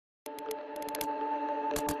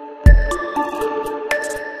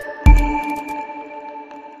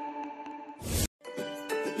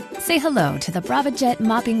Say hello to the Braava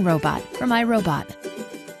mopping robot from iRobot.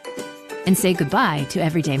 And say goodbye to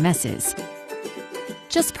everyday messes.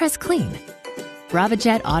 Just press clean.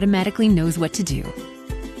 Braava automatically knows what to do.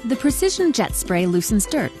 The precision jet spray loosens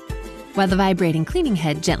dirt, while the vibrating cleaning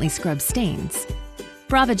head gently scrubs stains.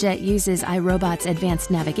 Braava uses iRobot's advanced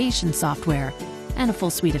navigation software and a full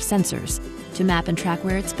suite of sensors to map and track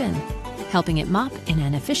where it's been, helping it mop in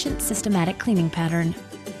an efficient, systematic cleaning pattern.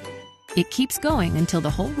 It keeps going until the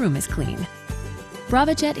whole room is clean.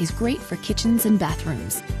 Braava is great for kitchens and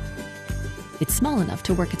bathrooms. It's small enough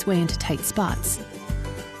to work its way into tight spots.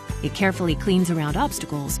 It carefully cleans around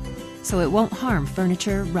obstacles, so it won't harm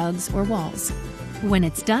furniture, rugs, or walls. When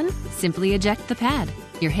it's done, simply eject the pad.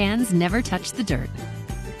 Your hands never touch the dirt.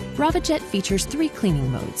 Braava features 3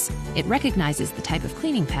 cleaning modes. It recognizes the type of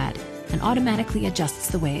cleaning pad and automatically adjusts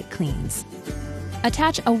the way it cleans.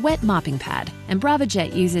 Attach a wet mopping pad, and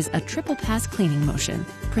Braava uses a triple pass cleaning motion,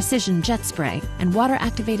 precision jet spray, and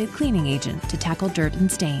water-activated cleaning agent to tackle dirt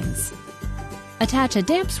and stains. Attach a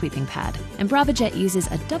damp sweeping pad, and Braava uses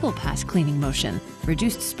a double pass cleaning motion,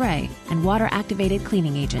 reduced spray, and water-activated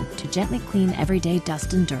cleaning agent to gently clean everyday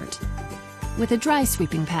dust and dirt. With a dry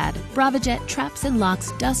sweeping pad, Braava traps and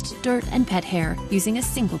locks dust, dirt, and pet hair using a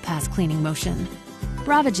single pass cleaning motion.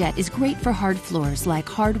 Braava is great for hard floors like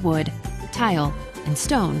hardwood, tile, and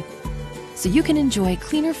stone, so you can enjoy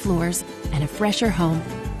cleaner floors and a fresher home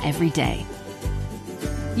every day.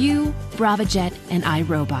 You, Braava and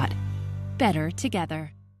iRobot. Better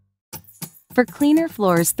together. For cleaner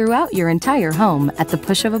floors throughout your entire home at the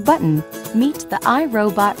push of a button, meet the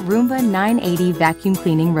iRobot Roomba 980 vacuum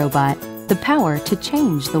cleaning robot, the power to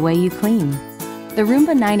change the way you clean. The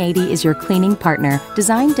Roomba 980 is your cleaning partner,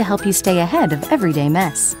 designed to help you stay ahead of everyday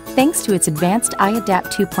mess. Thanks to its advanced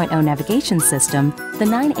iAdapt 2.0 navigation system, the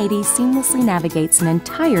 980 seamlessly navigates an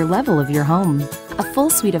entire level of your home. A full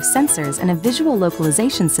suite of sensors and a visual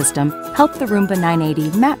localization system help the Roomba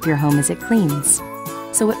 980 map your home as it cleans,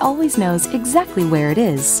 so it always knows exactly where it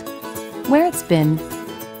is, where it's been,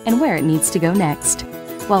 and where it needs to go next,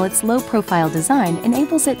 while its low-profile design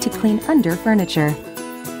enables it to clean under furniture.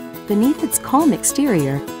 Beneath its calm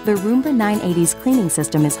exterior, the Roomba 980's cleaning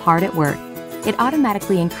system is hard at work. It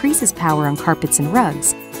automatically increases power on carpets and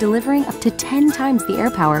rugs, delivering up to 10 times the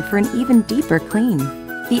air power for an even deeper clean.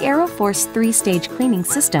 The AeroForce 3-stage cleaning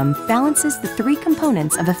system balances the 3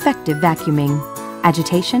 components of effective vacuuming: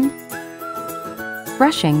 agitation,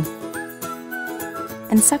 brushing,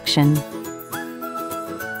 and suction.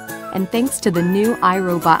 And thanks to the new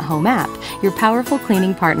iRobot Home app, your powerful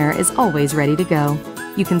cleaning partner is always ready to go.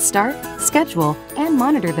 You can start, schedule, and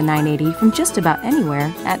monitor the 980 from just about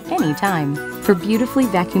anywhere at any time. For beautifully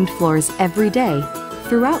vacuumed floors every day,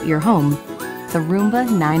 throughout your home, the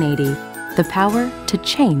Roomba 980, the power to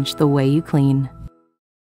change the way you clean.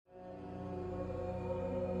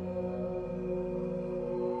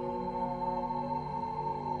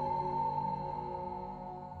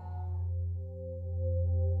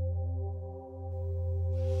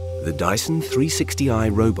 The Dyson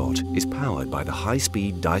 360i robot is powered by the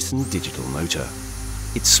high-speed Dyson digital motor.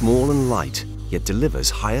 It's small and light, yet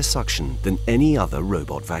delivers higher suction than any other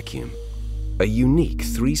robot vacuum. A unique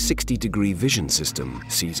 360-degree vision system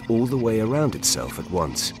sees all the way around itself at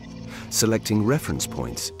once, selecting reference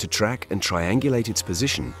points to track and triangulate its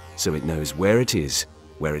position so it knows where it is,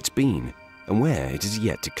 where it's been, and where it is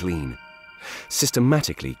yet to clean,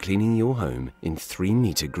 systematically cleaning your home in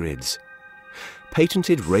 3-meter grids.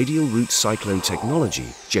 Patented radial root cyclone technology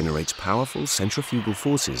generates powerful centrifugal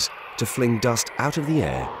forces to fling dust out of the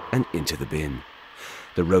air and into the bin.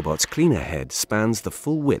 The robot's cleaner head spans the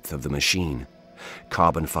full width of the machine.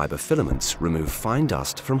 Carbon fiber filaments remove fine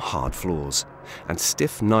dust from hard floors, and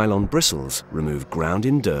stiff nylon bristles remove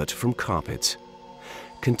ground-in dirt from carpets.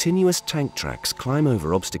 Continuous tank tracks climb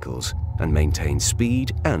over obstacles and maintain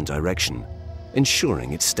speed and direction,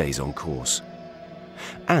 ensuring it stays on course.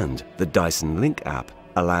 And the Dyson Link app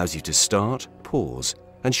allows you to start, pause,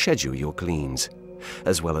 and schedule your cleans,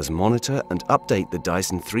 as well as monitor and update the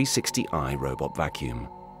Dyson 360i robot vacuum.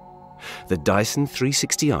 The Dyson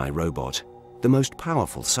 360i robot, the most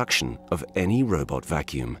powerful suction of any robot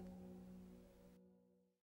vacuum.